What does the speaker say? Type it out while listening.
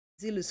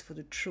zealous for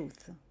the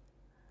truth.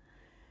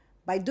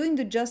 By doing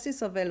the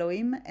justice of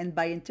Elohim and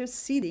by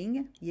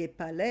interceding,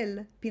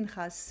 Yepalel,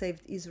 Pinchas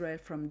saved Israel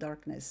from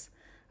darkness.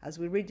 As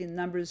we read in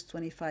Numbers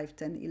 25,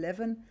 10,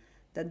 11,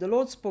 that the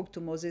Lord spoke to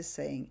Moses,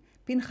 saying,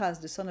 Pinchas,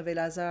 the son of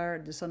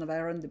Eleazar, the son of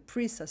Aaron, the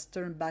priest, has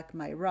turned back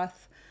my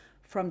wrath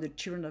from the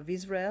children of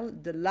Israel.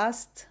 The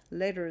last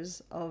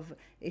letters of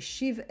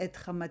Eshiv et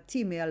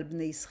Hamati me'al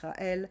bnei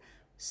Israel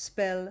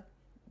spell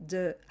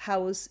the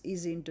house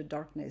is in the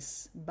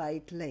darkness,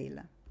 Bait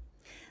Leil.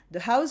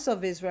 The house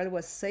of Israel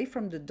was saved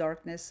from the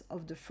darkness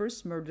of the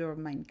first murder of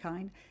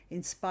mankind,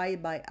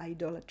 inspired by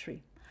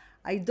idolatry.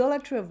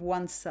 Idolatry of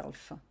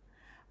oneself,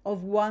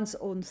 of one's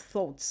own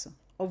thoughts,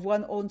 of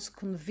one's own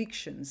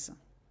convictions.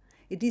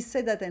 It is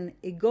said that an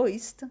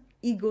egoist,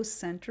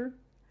 ego-centered,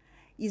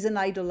 is an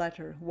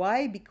idolater.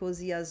 Why? Because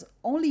he has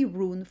only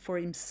room for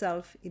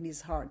himself in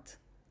his heart,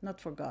 not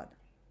for God.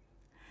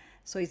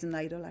 So he's an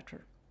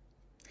idolater.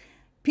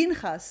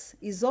 Pinchas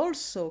is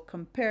also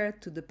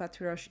compared to the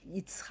patriarch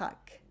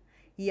Yitzchak.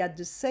 He had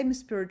the same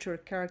spiritual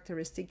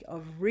characteristic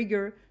of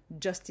rigor,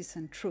 justice,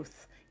 and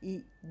truth.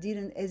 He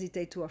didn't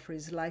hesitate to offer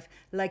his life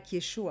like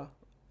Yeshua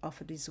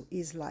offered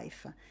his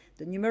life.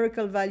 The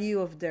numerical value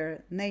of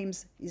their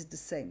names is the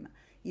same,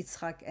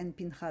 Yitzchak and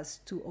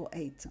Pinchas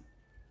 208.